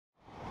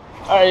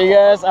Alright, you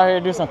guys, out here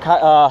to do some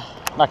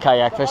not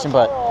kayak fishing,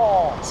 but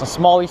some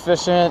smallie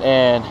fishing,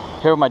 and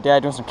here with my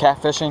dad doing some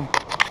catfishing.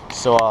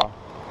 So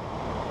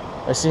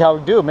let's see how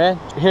we do, man.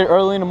 Here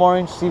early in the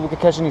morning, see if we can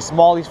catch any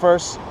smallies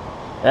first,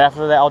 and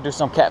after that I'll do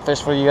some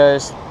catfish for you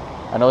guys.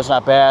 I know it's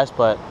not bass,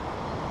 but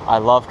I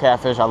love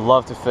catfish. I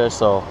love to fish,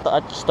 so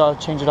I just thought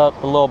I'd change it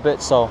up a little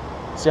bit. So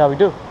see how we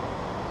do.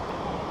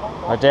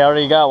 My dad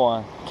already got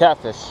one,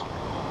 catfish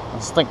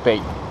and stink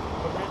bait.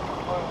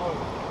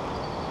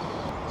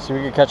 See if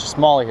we can catch a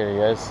smallie here, you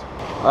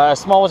guys.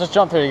 Small one just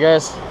jumped here, you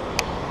guys.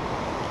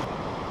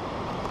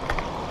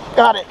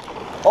 Got it.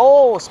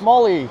 Oh,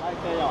 smallie.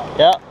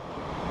 Yeah,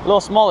 little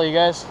smallie, you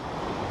guys.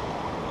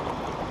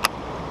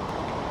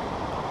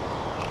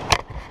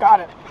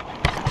 Got it.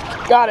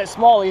 Got it,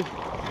 smallie.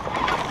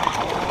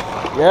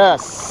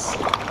 Yes.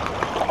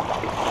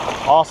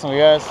 Awesome, you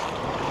guys.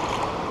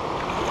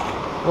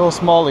 Little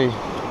smallie.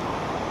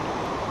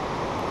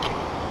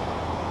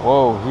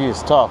 Whoa, he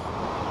is tough.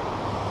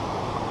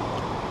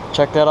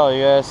 Check that out,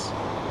 you guys.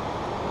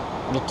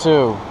 The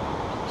two.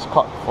 It's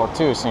caught before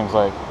too, seems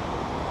like.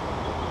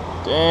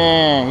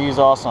 Dang, he's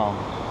awesome.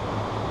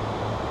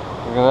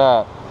 Look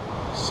at that.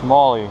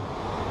 Smallie.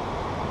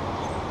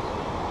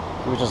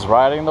 He was just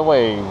riding the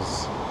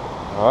waves.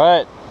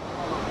 Alright.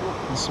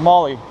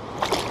 Smallie.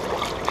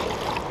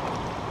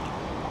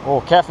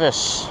 Oh,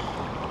 catfish.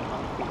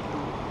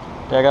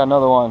 Yeah, I got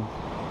another one.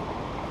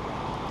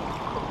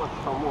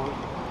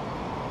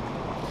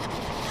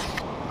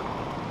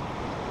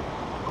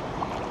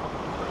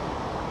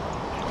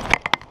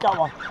 Got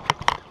one.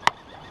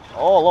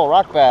 Oh, a little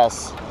rock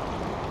bass.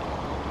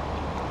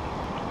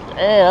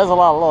 Hey, there's a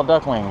lot of little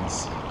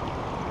ducklings.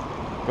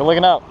 Good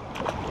looking up.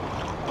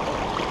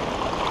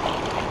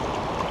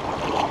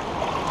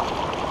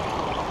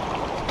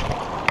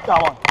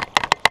 Got one.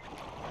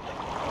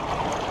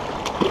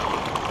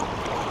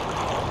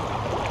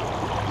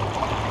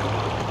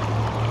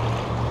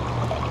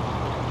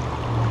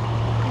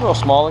 A little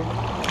smallie.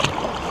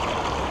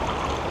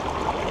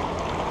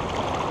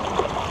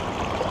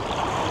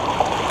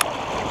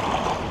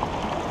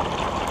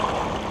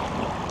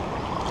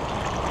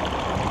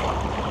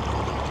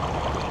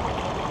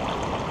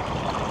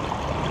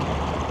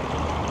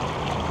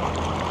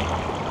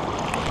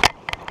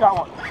 Got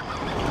one.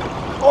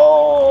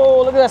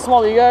 Oh, look at that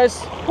smallie, you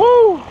guys.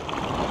 Woo!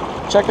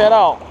 Check that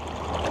out.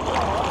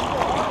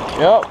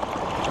 Yep.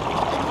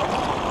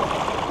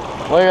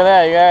 Look at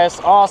that, you guys.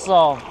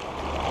 Awesome.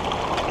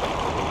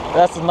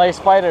 That's a nice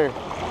fighter.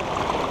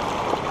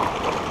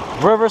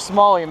 River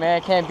smallie,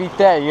 man. Can't beat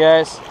that, you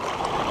guys.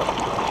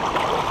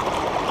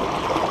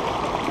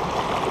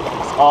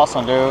 It's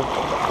awesome, dude.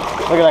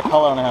 Look at that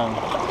color on him.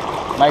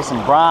 Nice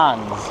and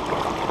bronze.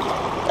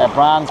 That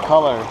bronze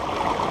color.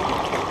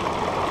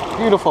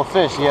 Beautiful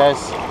fish, you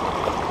guys.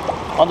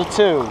 On the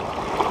two.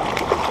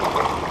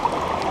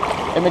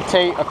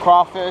 Imitate a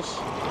crawfish.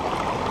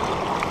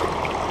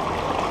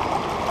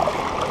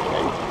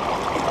 Okay.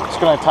 Just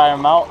gonna tire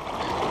him out.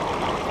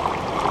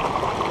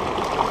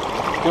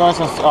 Doing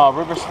some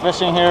river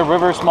fishing here,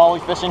 river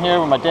smallie fishing here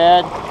with my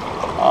dad.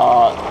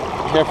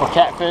 Here for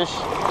catfish.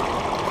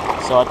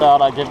 So I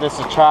thought I'd give this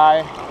a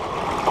try.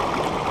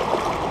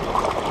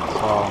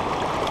 So,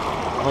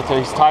 look at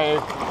he's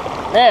tired.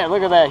 Man,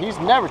 look at that. He's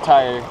never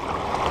tired.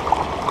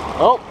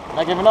 Oh,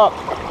 not giving up.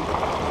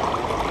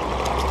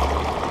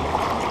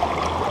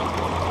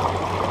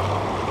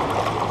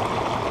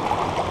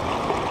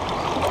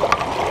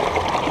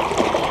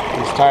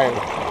 He's tired.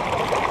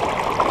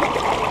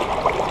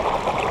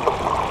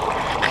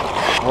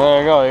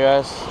 There you go, you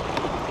guys.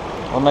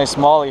 One nice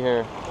smallie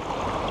here.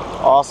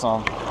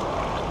 Awesome.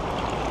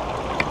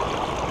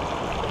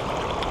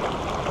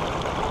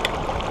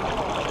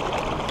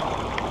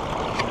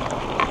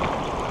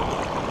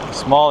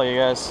 Smallie, you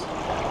guys.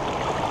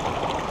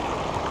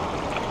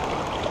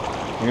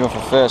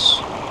 Beautiful fish.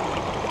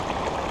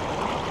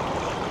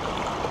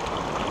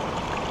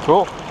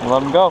 Cool. We'll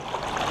let him go.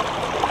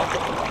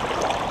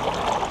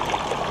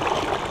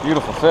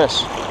 Beautiful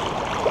fish.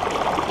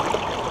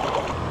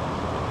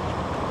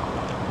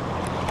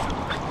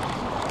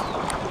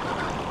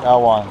 Got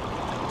one.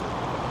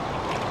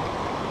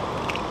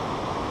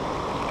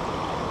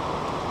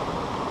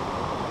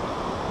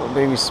 Little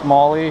baby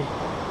smallie.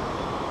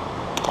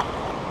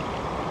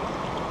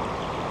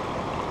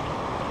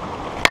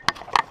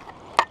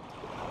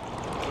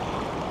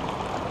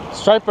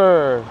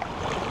 Striper.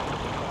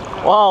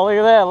 Wow, look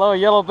at that little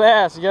yellow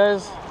bass, you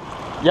guys.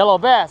 Yellow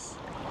bass.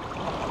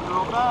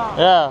 Yellow bass.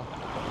 Yeah.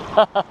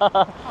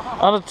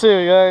 On the two,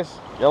 you guys.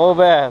 Yellow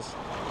bass.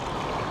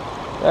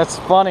 That's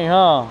funny,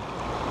 huh?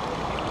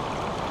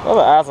 What are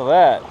the odds of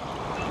that?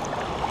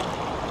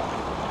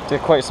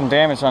 Did quite some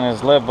damage on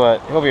his lip,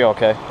 but he'll be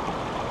okay.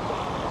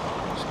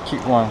 Just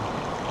keep one.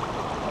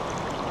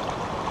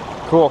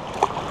 Cool.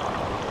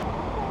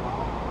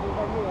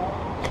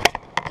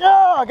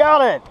 Yeah, I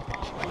got it.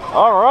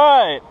 All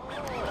right.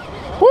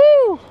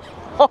 Woo!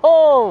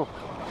 Oh!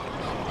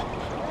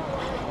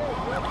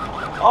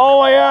 Oh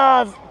my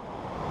God!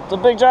 It's a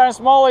big giant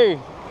smallie.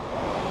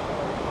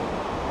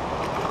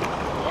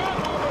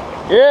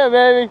 Yeah,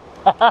 baby.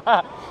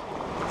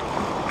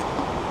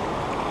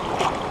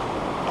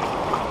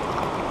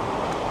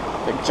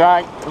 Big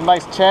giant,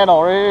 nice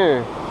channel right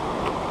here.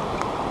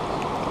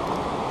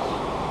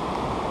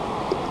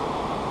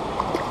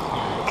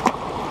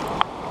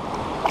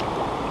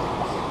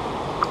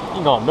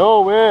 You going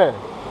nowhere.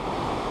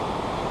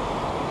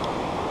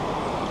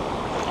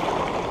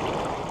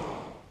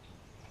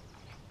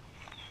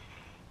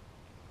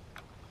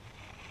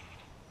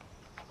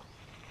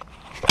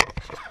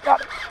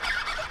 Got it.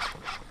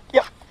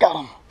 Yep, got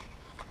him.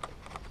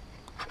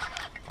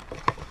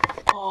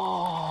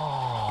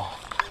 Oh,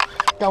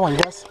 got one,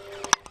 guys.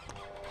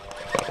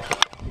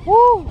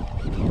 Woo!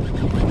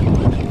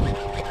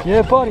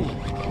 Yeah, buddy.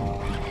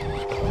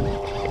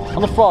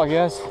 On the frog,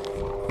 yes.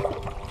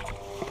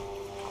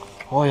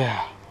 Oh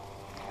yeah.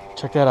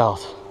 Check that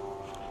out.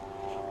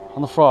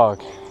 On the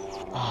frog.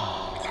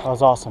 That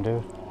was awesome,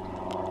 dude.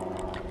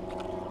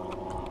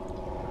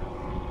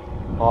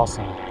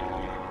 Awesome.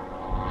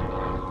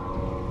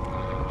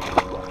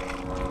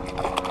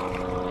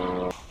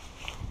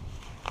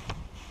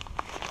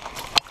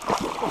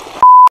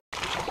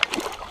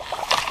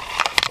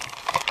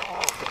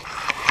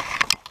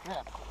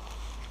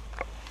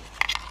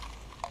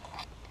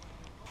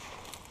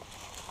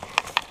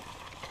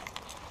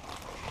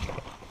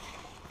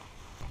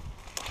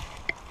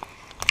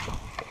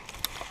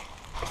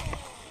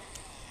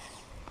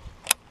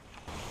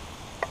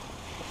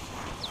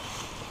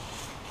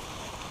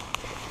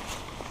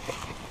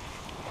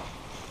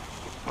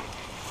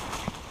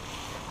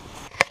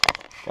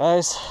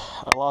 Guys,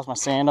 I lost my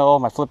sandal,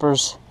 my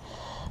flippers,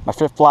 my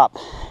flip flop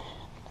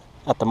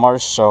at the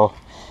marsh, so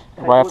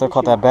right after I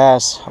caught that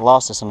bass, I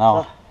lost it, so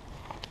now.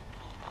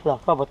 Yeah,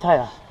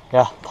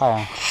 tie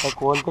on.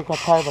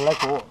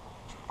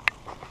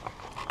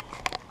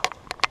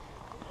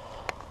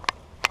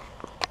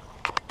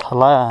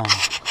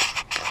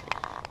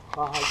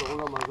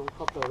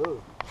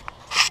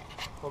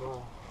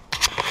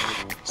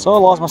 So I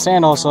lost my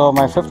sandal, so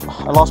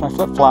I lost my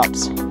flip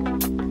flops.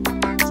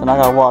 So now I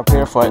gotta walk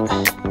barefoot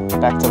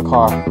back to the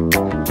car.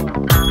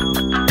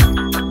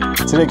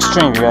 To the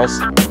extreme, you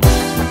guys.